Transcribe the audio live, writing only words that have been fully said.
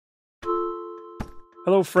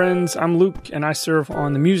Hello friends, I'm Luke and I serve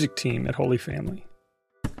on the music team at Holy Family.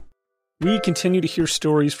 We continue to hear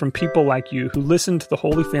stories from people like you who listen to the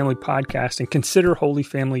Holy Family podcast and consider Holy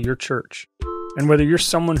Family your church. And whether you're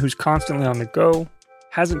someone who's constantly on the go,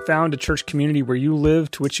 hasn't found a church community where you live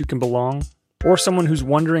to which you can belong, or someone who's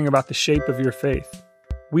wondering about the shape of your faith,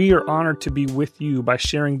 we are honored to be with you by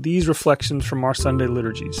sharing these reflections from our Sunday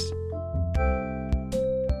liturgies.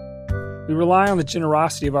 We rely on the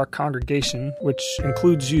generosity of our congregation, which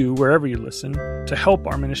includes you wherever you listen, to help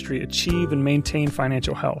our ministry achieve and maintain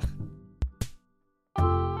financial health.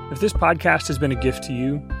 If this podcast has been a gift to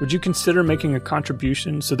you, would you consider making a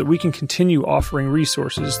contribution so that we can continue offering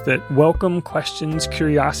resources that welcome questions,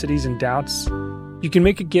 curiosities, and doubts? You can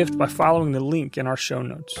make a gift by following the link in our show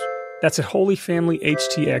notes. That's at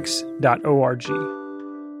holyfamilyhtx.org.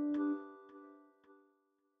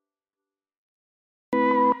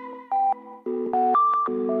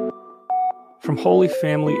 From Holy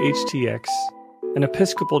Family HTX, an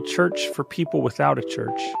Episcopal church for people without a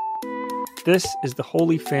church, this is the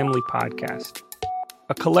Holy Family Podcast,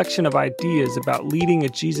 a collection of ideas about leading a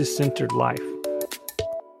Jesus-centered life.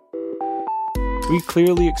 We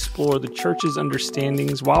clearly explore the church's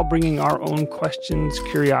understandings while bringing our own questions,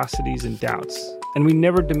 curiosities, and doubts, and we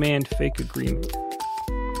never demand fake agreement.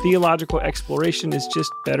 Theological exploration is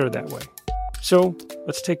just better that way. So,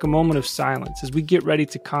 let's take a moment of silence as we get ready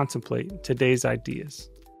to contemplate today's ideas.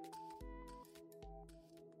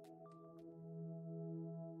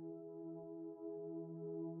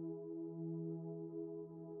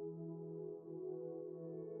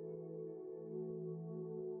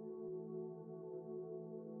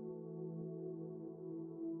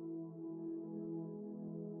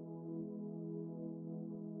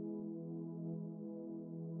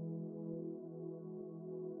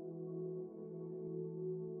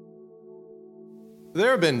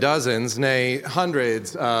 There have been dozens, nay,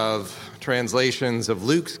 hundreds of translations of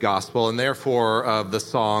Luke's gospel and therefore of the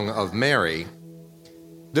Song of Mary.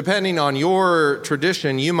 Depending on your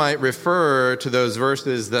tradition, you might refer to those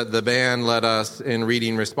verses that the band led us in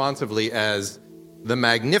reading responsively as the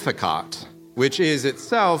Magnificat, which is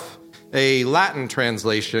itself a Latin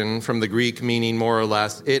translation from the Greek meaning more or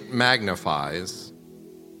less, it magnifies.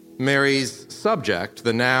 Mary's subject,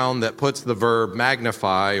 the noun that puts the verb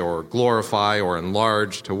magnify or glorify or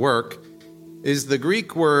enlarge to work, is the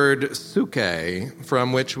Greek word psyche,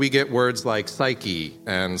 from which we get words like psyche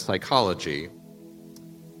and psychology.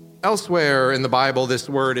 Elsewhere in the Bible, this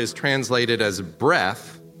word is translated as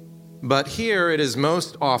breath, but here it is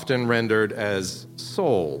most often rendered as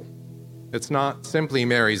soul. It's not simply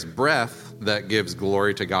Mary's breath that gives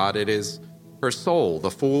glory to God, it is her soul,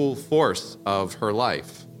 the full force of her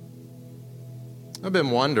life. I've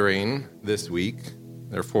been wondering this week,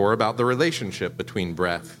 therefore, about the relationship between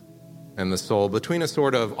breath and the soul, between a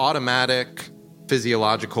sort of automatic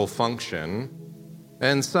physiological function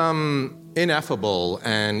and some ineffable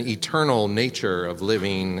and eternal nature of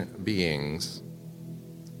living beings.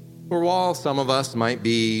 For while some of us might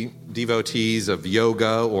be devotees of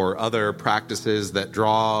yoga or other practices that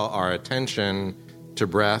draw our attention to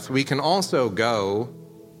breath, we can also go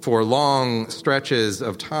for long stretches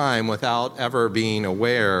of time without ever being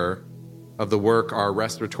aware of the work our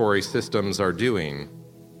respiratory systems are doing.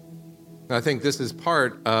 I think this is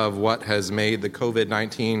part of what has made the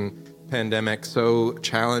COVID-19 pandemic so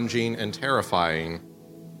challenging and terrifying.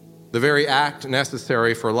 The very act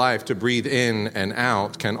necessary for life to breathe in and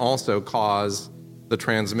out can also cause the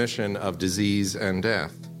transmission of disease and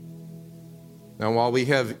death. Now, while we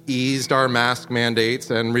have eased our mask mandates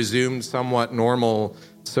and resumed somewhat normal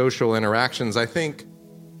social interactions, I think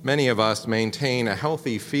many of us maintain a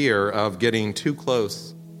healthy fear of getting too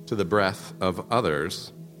close to the breath of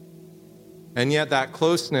others. And yet that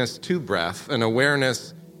closeness to breath, an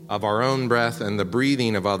awareness of our own breath and the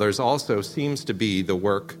breathing of others, also seems to be the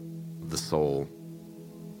work of the soul.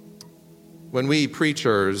 When we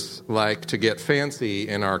preachers like to get fancy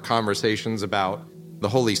in our conversations about the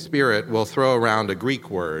Holy Spirit, we'll throw around a Greek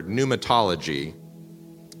word, pneumatology.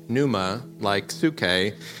 Pneuma, like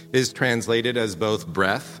psyche, is translated as both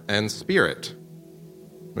breath and spirit,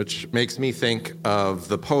 which makes me think of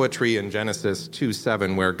the poetry in Genesis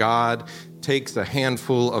 2:7, where God takes a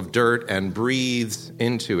handful of dirt and breathes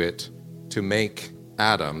into it to make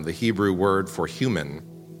Adam, the Hebrew word for human.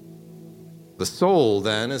 The soul,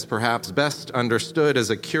 then, is perhaps best understood as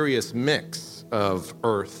a curious mix of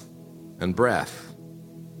earth and breath.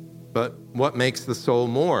 But what makes the soul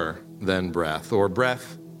more than breath, or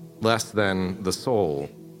breath less than the soul?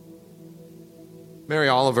 Mary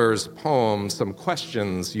Oliver's poem, Some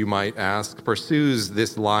Questions You Might Ask, pursues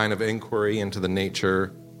this line of inquiry into the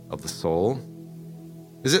nature of the soul.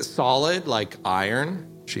 Is it solid like iron,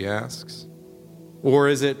 she asks? Or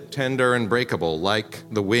is it tender and breakable like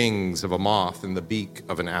the wings of a moth and the beak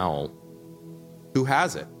of an owl? Who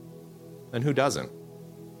has it and who doesn't?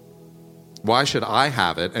 Why should I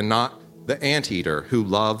have it and not the anteater who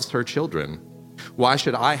loves her children? Why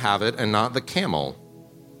should I have it and not the camel?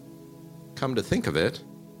 Come to think of it,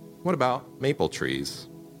 what about maple trees?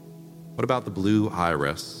 What about the blue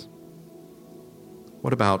iris?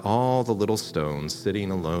 What about all the little stones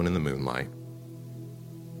sitting alone in the moonlight?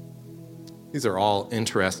 These are all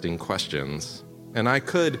interesting questions, and I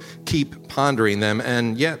could keep pondering them,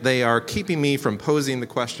 and yet they are keeping me from posing the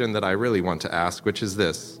question that I really want to ask, which is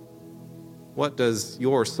this: what does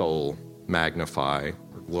your soul magnify,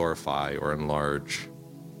 or glorify, or enlarge?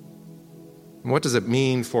 And what does it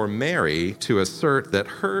mean for Mary to assert that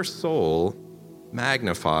her soul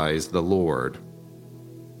magnifies the Lord?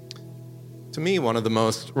 To me, one of the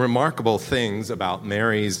most remarkable things about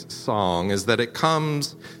Mary's song is that it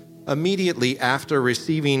comes immediately after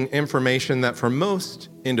receiving information that for most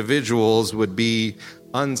individuals would be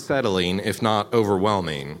unsettling, if not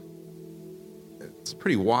overwhelming. It's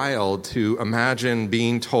pretty wild to imagine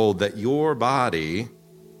being told that your body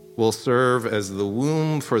will serve as the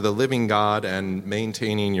womb for the living God and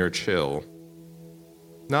maintaining your chill.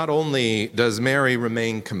 Not only does Mary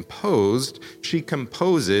remain composed, she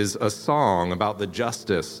composes a song about the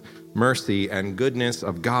justice, mercy, and goodness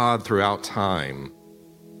of God throughout time.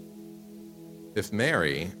 If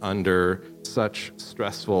Mary, under such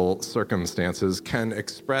stressful circumstances, can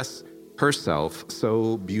express herself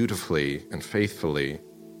so beautifully and faithfully,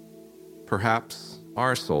 perhaps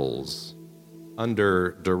our souls,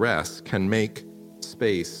 under duress, can make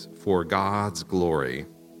space for God's glory.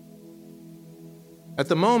 At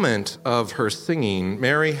the moment of her singing,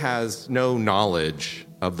 Mary has no knowledge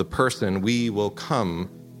of the person we will come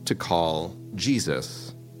to call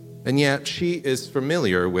Jesus. And yet she is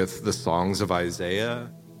familiar with the songs of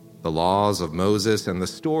Isaiah, the laws of Moses, and the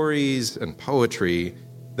stories and poetry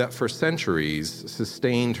that for centuries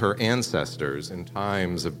sustained her ancestors in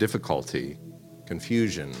times of difficulty,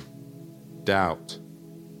 confusion, doubt,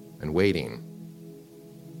 and waiting.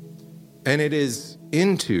 And it is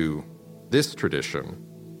into this tradition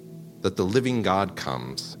that the living God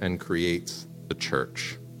comes and creates the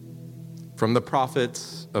church. From the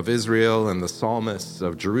prophets of Israel and the psalmists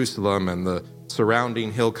of Jerusalem and the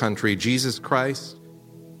surrounding hill country, Jesus Christ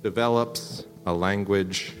develops a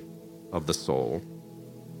language of the soul,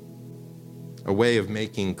 a way of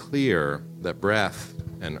making clear that breath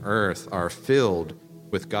and earth are filled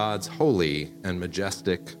with God's holy and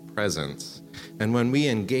majestic presence. And when we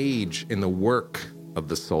engage in the work of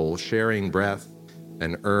the soul, sharing breath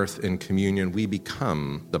and earth in communion, we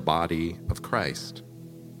become the body of Christ.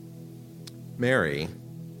 Mary,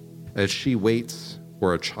 as she waits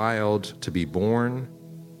for a child to be born,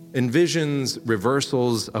 envisions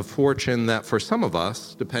reversals of fortune that for some of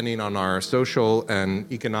us, depending on our social and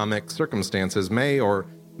economic circumstances, may or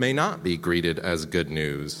may not be greeted as good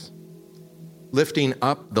news. Lifting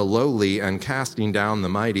up the lowly and casting down the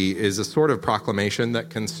mighty is a sort of proclamation that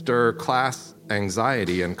can stir class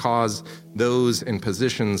anxiety and cause those in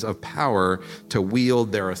positions of power to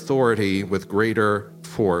wield their authority with greater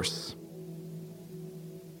force.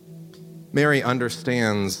 Mary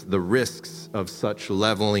understands the risks of such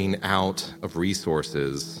leveling out of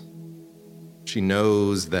resources. She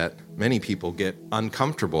knows that many people get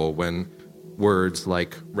uncomfortable when words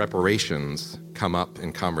like reparations come up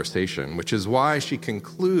in conversation, which is why she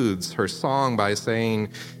concludes her song by saying,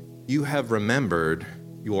 "You have remembered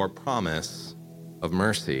your promise of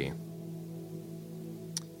mercy."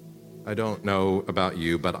 I don't know about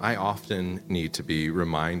you, but I often need to be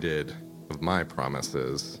reminded of my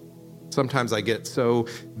promises. Sometimes I get so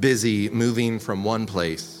busy moving from one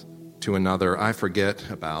place to another, I forget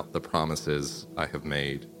about the promises I have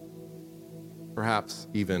made. Perhaps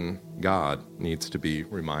even God needs to be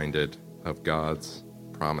reminded of God's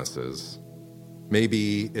promises.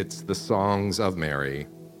 Maybe it's the songs of Mary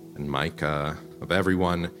and Micah, of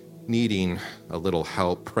everyone needing a little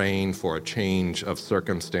help, praying for a change of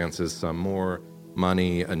circumstances, some more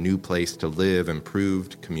money, a new place to live,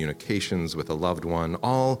 improved communications with a loved one.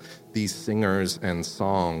 All these singers and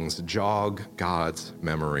songs jog God's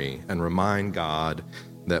memory and remind God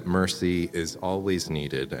that mercy is always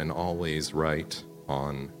needed and always right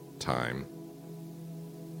on time.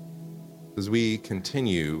 As we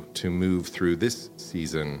continue to move through this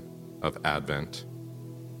season of Advent,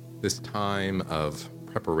 this time of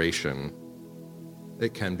preparation,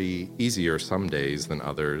 it can be easier some days than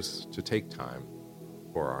others to take time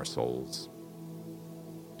for our souls,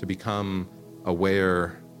 to become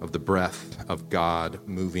aware of the breath of God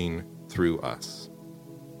moving through us.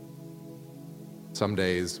 Some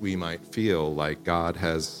days we might feel like God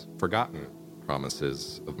has forgotten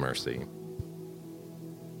promises of mercy.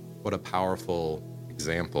 What a powerful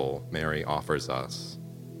example Mary offers us.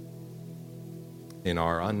 In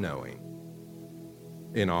our unknowing,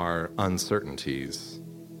 in our uncertainties,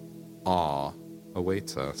 awe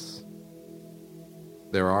awaits us.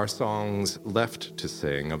 There are songs left to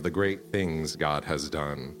sing of the great things God has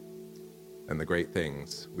done and the great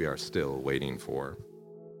things we are still waiting for.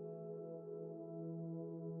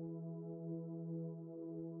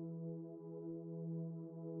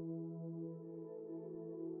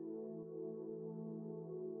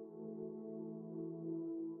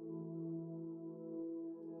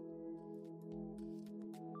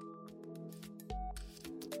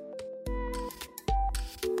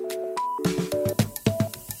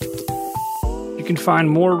 You can find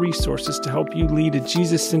more resources to help you lead a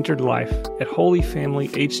Jesus-centered life at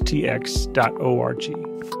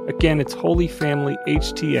holyfamilyhtx.org. Again, it's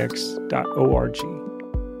holyfamilyhtx.org.